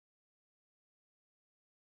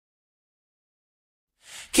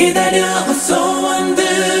기다려온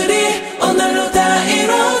소원들이 오늘로 다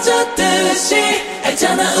이루어졌듯이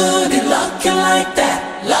알잖아 우리 lucky like that,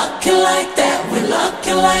 lucky like that, we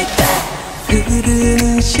lucky like that.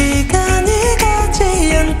 흐르는 시간이 가지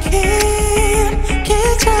않길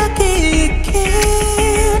기적이 있길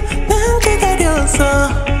난 기다려서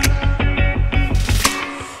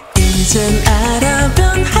이젠 알아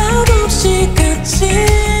변함없이 같이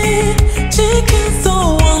지킬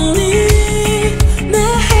소원이 내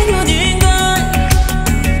행운인걸.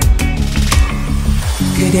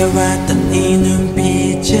 그려왔던 이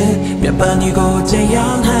눈빛을 몇 번이고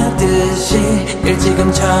재현하듯이 늘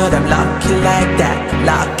지금처럼 lucky like that,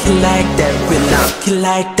 lucky like that, we lucky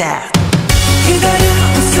like that.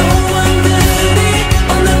 기다려온 소원들이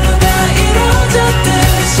오늘로 다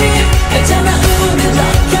이루어졌듯이 알잖아 우리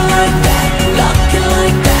lucky like that, lucky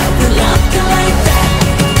like that, we lucky like that.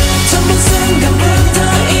 전부 순간부터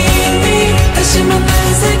이미 다시 만난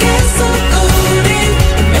세계 속 우린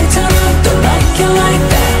운명처럼 또 lucky like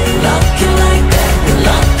that, lucky like that, we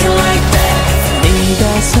lucky like that. 네가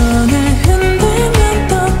손을 흔들면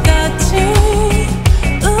똑같이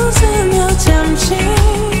웃으며 잠시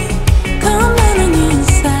건네는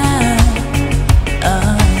인사.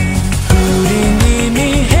 우린 이미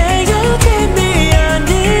헤어짐이 아닌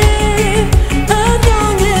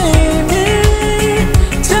안녕의 의미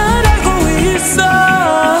잘 알고 있어.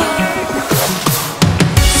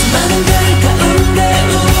 수많은 별 가운데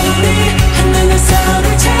우리 하늘에서를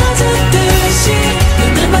찾았듯이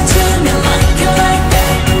눈을 맞추면 lucky like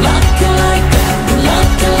that, lucky like that, we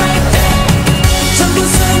lucky like that. 전부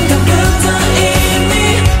순간부터 이미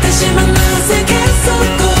다시 만난 세계 속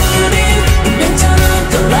우린 운명처럼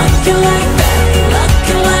또 lucky like that,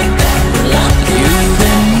 lucky like that, we lucky like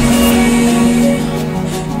that.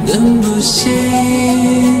 눈부신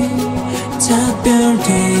작별 뒤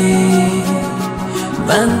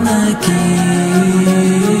만나길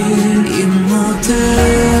이 모든